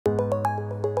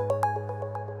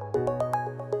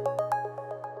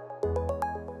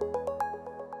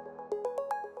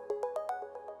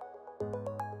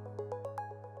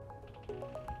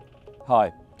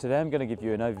Hi, today I'm going to give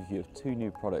you an overview of two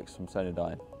new products from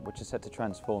Sonardyne, which are set to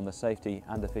transform the safety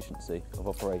and efficiency of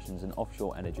operations in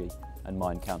offshore energy and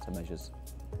mine countermeasures.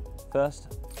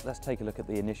 First, let's take a look at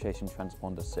the Initiation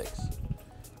Transponder 6,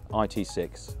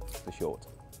 IT6 for short.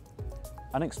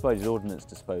 Unexploded ordnance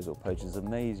disposal poses a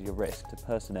major risk to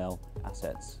personnel,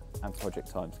 assets and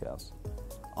project timescales.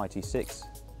 IT6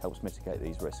 helps mitigate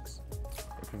these risks.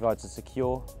 It provides a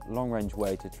secure, long-range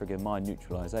way to trigger mine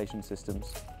neutralisation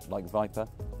systems like Viper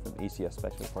from ECS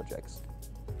Special Projects.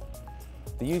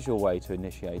 The usual way to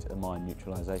initiate a mine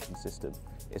neutralisation system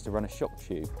is to run a shock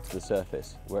tube to the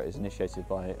surface where it is initiated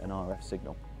by an RF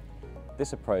signal.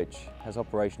 This approach has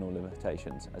operational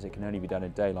limitations as it can only be done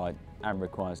in daylight and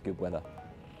requires good weather.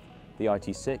 The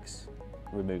IT6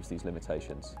 removes these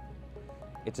limitations.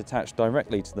 It's attached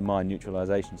directly to the mine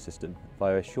neutralisation system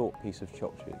via a short piece of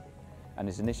shock tube and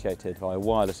is initiated via a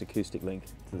wireless acoustic link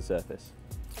to the surface,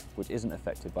 which isn't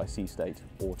affected by sea state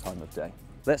or time of day.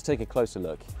 Let's take a closer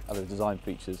look at the design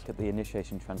features of the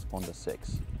Initiation Transponder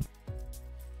 6.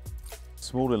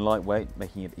 Small and lightweight,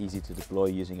 making it easy to deploy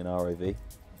using an ROV.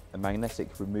 A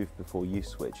magnetic remove before use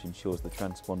switch ensures the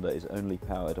transponder is only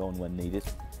powered on when needed.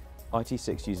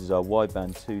 IT6 uses our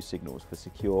wideband 2 signals for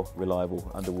secure, reliable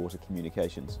underwater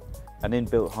communications. An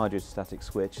inbuilt hydrostatic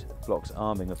switch blocks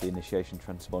arming of the initiation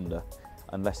transponder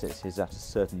unless it is at a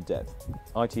certain depth.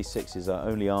 IT6 are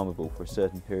only armable for a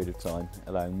certain period of time,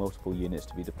 allowing multiple units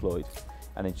to be deployed,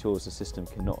 and ensures the system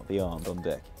cannot be armed on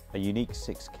deck. A unique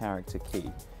 6-character key,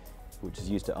 which is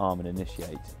used to arm and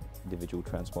initiate individual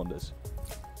transponders.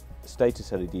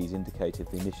 Status LEDs indicate if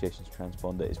the initiation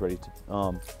transponder is ready to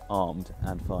armed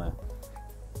and fire.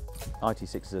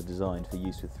 IT6 are designed for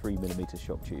use with 3mm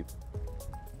shock tube.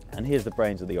 And here's the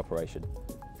brains of the operation.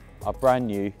 Our brand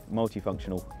new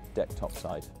multifunctional deck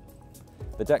topside.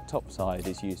 The deck topside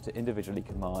is used to individually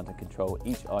command and control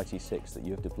each IT6 that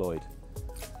you have deployed.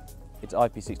 It's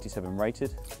IP67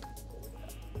 rated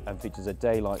and features a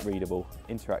daylight readable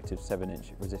interactive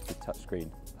 7-inch resistive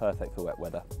touchscreen, perfect for wet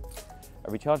weather.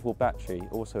 A rechargeable battery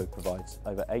also provides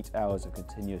over 8 hours of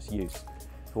continuous use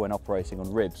for when operating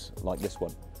on ribs like this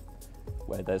one,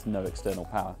 where there's no external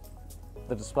power.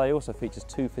 The display also features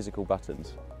 2 physical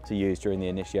buttons to use during the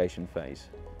initiation phase.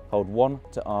 Hold one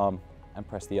to arm and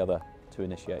press the other to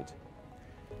initiate.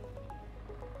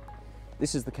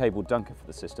 This is the cable dunker for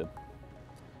the system.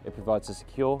 It provides a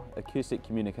secure acoustic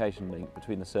communication link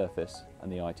between the surface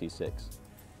and the IT6.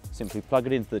 Simply plug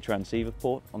it into the transceiver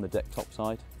port on the deck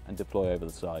topside and deploy over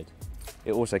the side.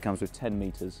 It also comes with 10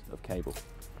 meters of cable.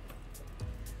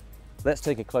 Let's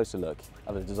take a closer look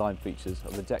at the design features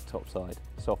of the deck topside,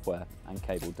 software and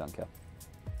cable dunker.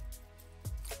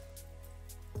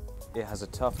 It has a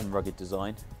tough and rugged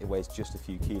design. It weighs just a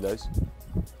few kilos.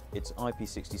 It's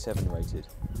IP67 rated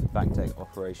for backdeck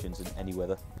operations in any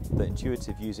weather. The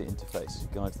intuitive user interface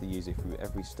guides the user through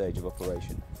every stage of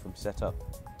operation, from setup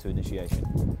to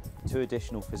initiation. 2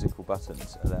 additional physical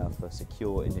buttons allow for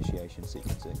secure initiation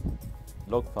sequencing.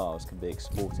 Log files can be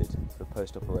exported for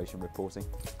post-operation reporting.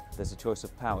 There's a choice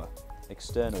of power,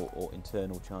 external or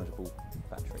internal chargeable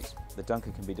batteries. The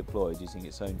dunker can be deployed using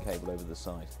its own cable over the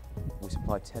side. We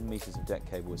supply 10 meters of deck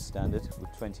cable as standard, with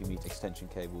 20-meter extension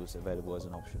cables available as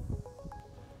an option.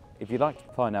 If you'd like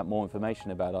to find out more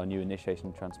information about our new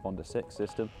Initiation Transponder 6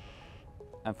 system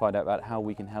and find out about how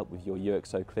we can help with your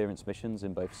UXO clearance missions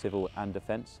in both civil and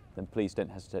defence, then please don't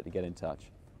hesitate to get in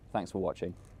touch. Thanks for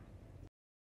watching.